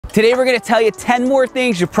Today we're gonna tell you 10 more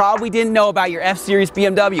things you probably didn't know about your F-Series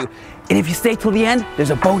BMW. And if you stay till the end, there's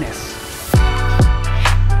a bonus.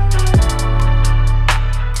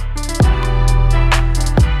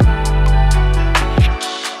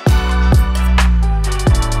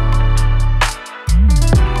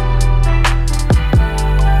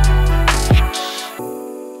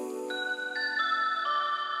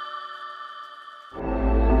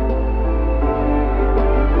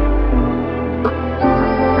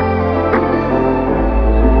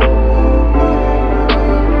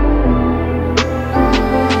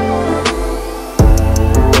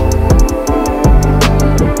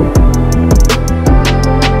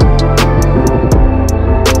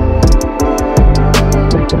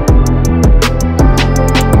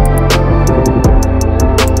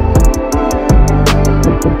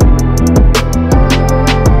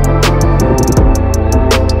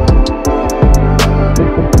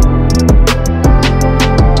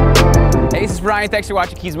 Thanks for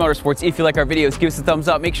watching Kies Motorsports. If you like our videos, give us a thumbs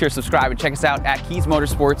up. Make sure to subscribe and check us out at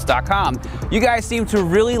kiesmotorsports.com. You guys seem to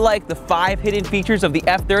really like the 5 hidden features of the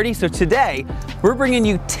F30, so today we're bringing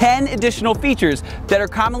you 10 additional features that are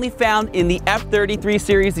commonly found in the F33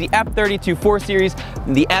 series, the F32 4 series,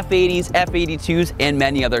 the F80s, F82s, and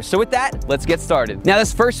many others. So with that, let's get started. Now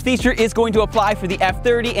this first feature is going to apply for the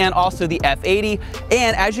F30 and also the F80.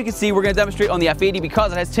 And as you can see, we're going to demonstrate on the F80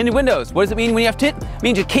 because it has tinted windows. What does it mean when you have tint? It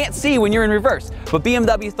means you can't see when you're in reverse. But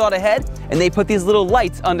BMW thought ahead and they put these little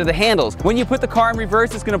lights under the handles. When you put the car in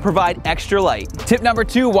reverse, it's going to provide extra light. Tip number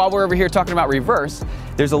 2, while we're over here talking about reverse,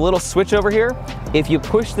 there's a little switch over here. If you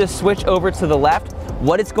push this switch over to the left,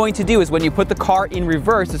 what it's going to do is when you put the car in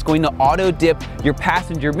reverse, it's going to auto dip your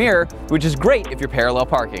passenger mirror, which is great if you're parallel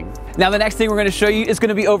parking. Now the next thing we're going to show you is going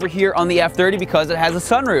to be over here on the F30 because it has a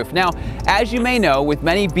sunroof. Now, as you may know, with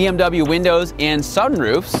many BMW windows and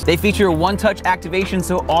sunroofs, they feature a one-touch activation,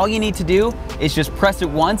 so all you need to do is just press it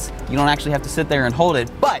once. You don't actually have to sit there and hold it,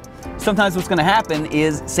 but sometimes what's going to happen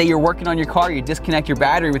is, say you're working on your car, you disconnect your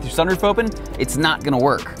battery with your sunroof open, it's not going to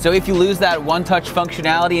work. So if you lose that one-touch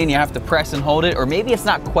functionality and you have to press and hold it, or maybe it's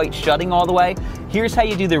not quite shutting all the way, here's how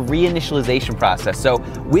you do the reinitialization process. So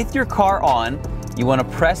with your car on, you want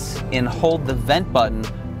to press and hold the vent button,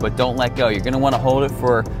 but don't let go. You're going to want to hold it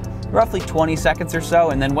for roughly 20 seconds or so,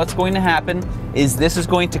 and then what's going to happen is this is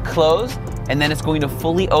going to close, and then it's going to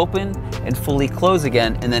fully open and fully close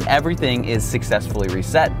again, and then everything is successfully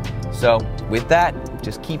reset. So with that,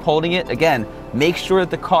 just keep holding it. Again, make sure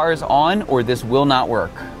that the car is on or this will not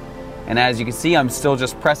work. And as you can see, I'm still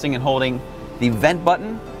just pressing and holding the vent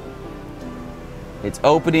button. It's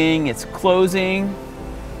opening, it's closing.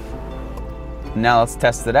 Now let's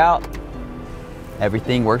test it out.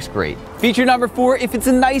 Everything works great. Feature number 4, if it's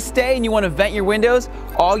a nice day and you want to vent your windows,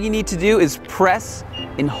 all you need to do is press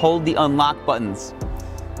and hold the unlock buttons.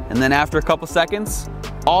 And then after a couple seconds,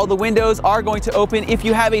 all the windows are going to open. If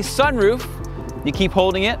you have a sunroof, you keep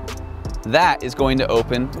holding it, that is going to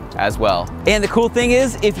open as well. And the cool thing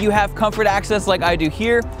is, if you have comfort access like I do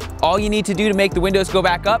here, all you need to do to make the windows go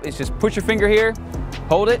back up is just put your finger here,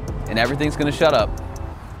 hold it, and everything's gonna shut up.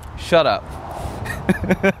 Shut up.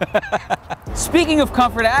 Speaking of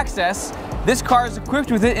comfort access, this car is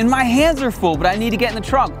equipped with it and my hands are full, but I need to get in the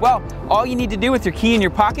trunk. Well, all you need to do with your key in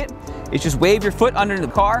your pocket is just wave your foot under the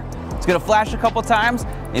car. It's gonna flash a couple times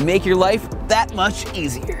and make your life that much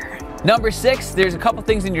easier. Number 6, there's a couple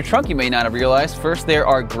things in your trunk you may not have realized. First, there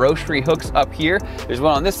are grocery hooks up here. There's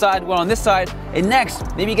one on this side, one on this side. And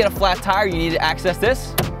next, maybe you get a flat tire, you need to access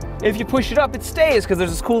this. If you push it up, it stays because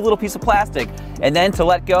there's this cool little piece of plastic. And then to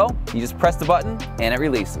let go, you just press the button and it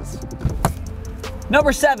releases.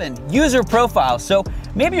 Number 7, user profile. So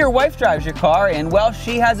maybe your wife drives your car and, well,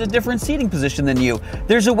 she has a different seating position than you.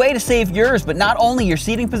 There's a way to save yours, but not only your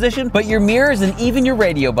seating position, but your mirrors and even your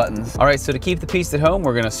radio buttons. All right, so to keep the peace at home,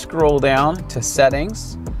 we're gonna scroll down to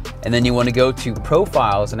settings, and then you wanna go to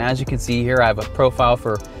profiles. And as you can see here, I have a profile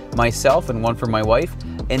for myself and one for my wife.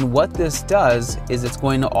 And what this does is it's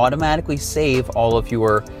going to automatically save all of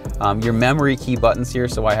your memory key buttons here.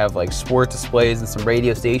 So I have like sport displays and some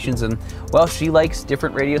radio stations, and well, she likes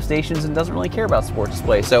different radio stations and doesn't really care about sport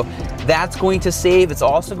display. So that's going to save. It's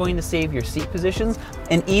also going to save your seat positions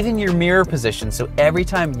and even your mirror position. So every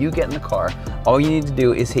time you get in the car, all you need to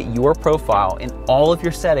do is hit your profile and all of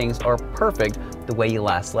your settings are perfect the way you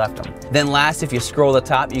last left them. Then last, if you scroll to the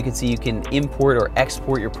top, you can see you can import or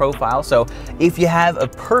export your profile. So if you have a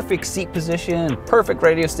perfect seat position, perfect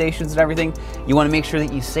radio stations and everything, you want to make sure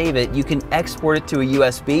that you save it. You can export it to a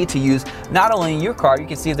USB to use not only in your car, you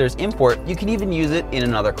can see if there's import, you can even use it in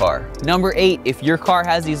another car. Number 8, if your car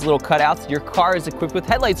has these little cutouts, your car is equipped with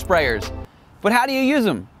headlight sprayers. But how do you use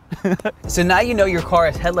them? So now you know your car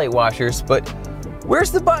has headlight washers, but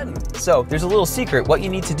where's the button? So there's a little secret. What you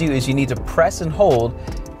need to do is you need to press and hold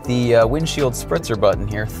the windshield spritzer button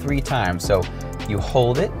here 3 times. So you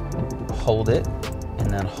hold it, and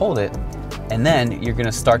then hold it, and then you're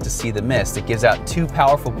gonna start to see the mist. It gives out 2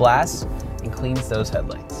 powerful blasts and cleans those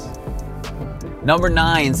headlights. Number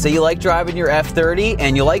 9, say you like driving your F30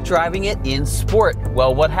 and you like driving it in sport.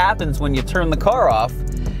 Well, what happens when you turn the car off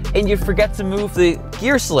and you forget to move the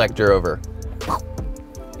gear selector over?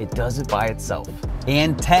 It does it by itself.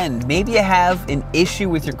 And 10, maybe you have an issue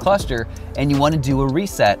with your cluster and you want to do a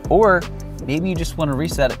reset, or maybe you just want to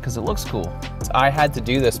reset it because it looks cool. I had to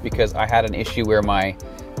do this because I had an issue where my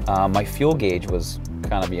fuel gauge was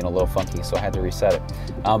kind of being a little funky, so I had to reset it.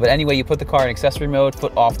 But anyway, you put the car in accessory mode,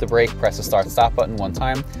 foot off the brake, press the start stop button 1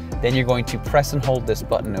 time. Then you're going to press and hold this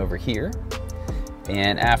button over here.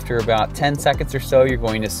 And after about 10 seconds or so, you're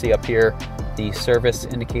going to see up here the service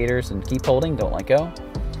indicators, and keep holding, don't let go.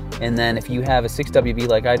 And then if you have a 6WB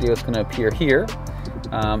like I do, it's going to appear here.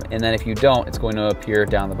 And then if you don't, it's going to appear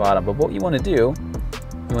down the bottom. But what you want to do,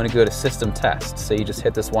 you want to go to system test. So you just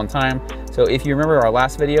hit this 1 time. So if you remember our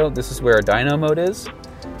last video, this is where our dyno mode is.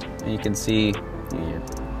 And you can see your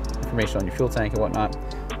information on your fuel tank and whatnot.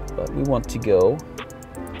 But we want to go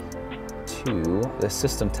to the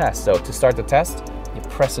system test. So to start the test, you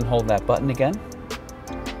press and hold that button again.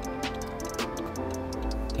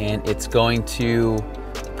 And it's going to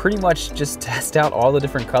pretty much just test out all the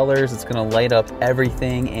different colors. It's going to light up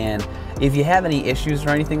everything, and if you have any issues or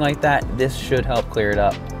anything like that, this should help clear it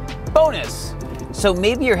up. Bonus! So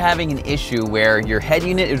maybe you're having an issue where your head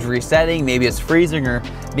unit is resetting, maybe it's freezing, or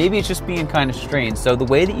maybe it's just being kind of strange. So the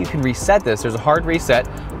way that you can reset this, there's a hard reset.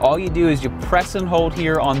 All you do is you press and hold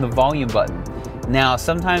here on the volume button. Now,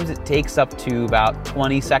 sometimes it takes up to about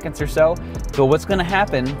 20 seconds or so. So what's going to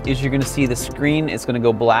happen is you're going to see the screen, it's going to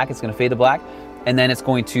go black, it's going to fade to black, and then it's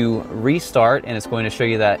going to restart, and it's going to show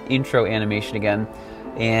you that intro animation again.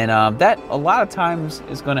 And that a lot of times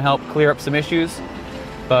is going to help clear up some issues.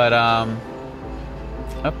 But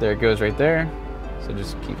up there it goes right there. So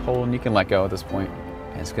just keep holding, you can let go at this point.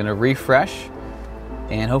 And it's going to refresh,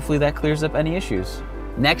 and hopefully that clears up any issues.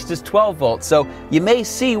 Next is 12 volts. So you may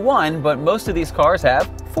see 1, but most of these cars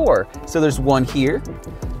have 4. So there's 1 here,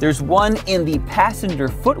 there's 1 in the passenger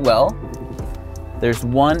footwell, there's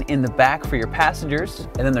 1 in the back for your passengers,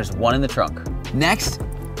 and then there's 1 in the trunk. Next,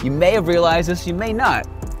 you may have realized this, you may not,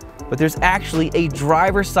 but there's actually a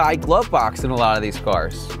driver's side glove box in a lot of these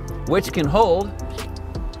cars, which can hold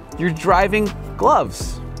your driving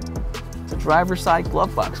gloves. It's a driver's side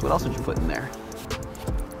glove box. What else would you put in there?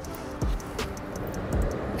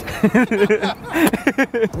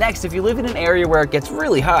 Next, if you live in an area where it gets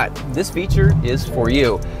really hot, this feature is for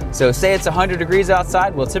you. So say it's 100 degrees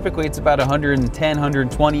outside, well typically it's about 110,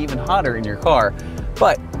 120, even hotter in your car.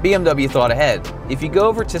 But BMW thought ahead. If you go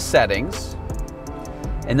over to settings,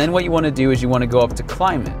 and then what you want to do is you want to go up to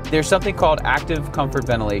climate. There's something called active comfort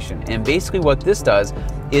ventilation, and basically what this does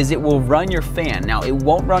is it will run your fan. Now it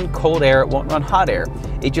won't run cold air, it won't run hot air.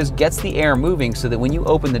 It just gets the air moving so that when you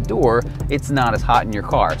open the door, it's not as hot in your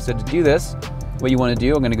car. So to do this, what you want to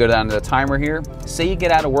do, I'm going to go down to the timer here. Say you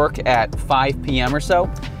get out of work at 5 p.m. or so,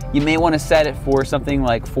 you may want to set it for something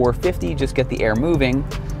like 4:50, just get the air moving,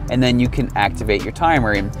 and then you can activate your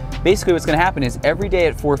timer. And basically what's going to happen is every day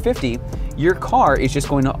at 4:50, your car is just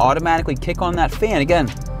going to automatically kick on that fan. Again,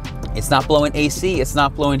 it's not blowing AC, it's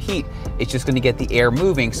not blowing heat. It's just going to get the air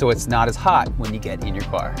moving so it's not as hot when you get in your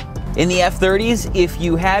car. In the F30s, if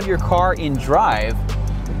you have your car in drive,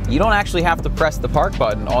 you don't actually have to press the park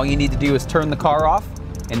button. All you need to do is turn the car off,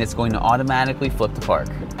 and it's going to automatically flip to park.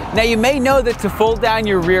 Now you may know that to fold down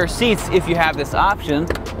your rear seats, if you have this option,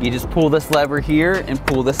 you just pull this lever here and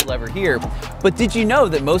pull this lever here. But did you know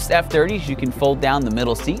that most F30s you can fold down the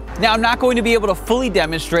middle seat? Now I'm not going to be able to fully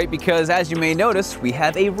demonstrate because, as you may notice, we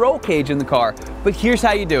have a roll cage in the car. But here's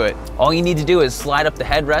how you do it. All you need to do is slide up the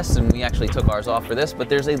headrest, and we actually took ours off for this, but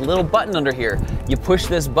there's a little button under here. You push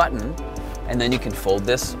this button, and then you can fold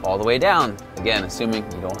this all the way down. Again, assuming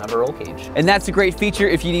you don't have a roll cage. And that's a great feature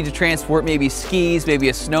if you need to transport maybe skis, maybe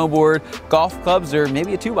a snowboard, golf clubs, or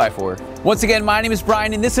maybe a 2x4. Once again, my name is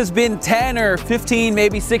Brian, and this has been 10 or 15,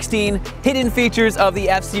 maybe 16 hidden features of the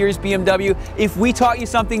F-Series BMW. If we taught you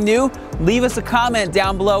something new, leave us a comment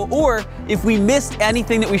down below, or if we missed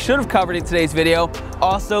anything that we should have covered in today's video,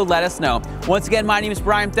 also let us know. Once again, my name is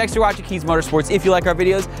Brian. Thanks for watching Kies Motorsports. If you like our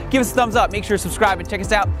videos, give us a thumbs up. Make sure to subscribe and check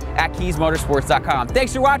us out at KiesMotorsports.com.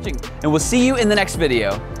 Thanks for watching, and we'll see you in the next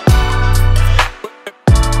video.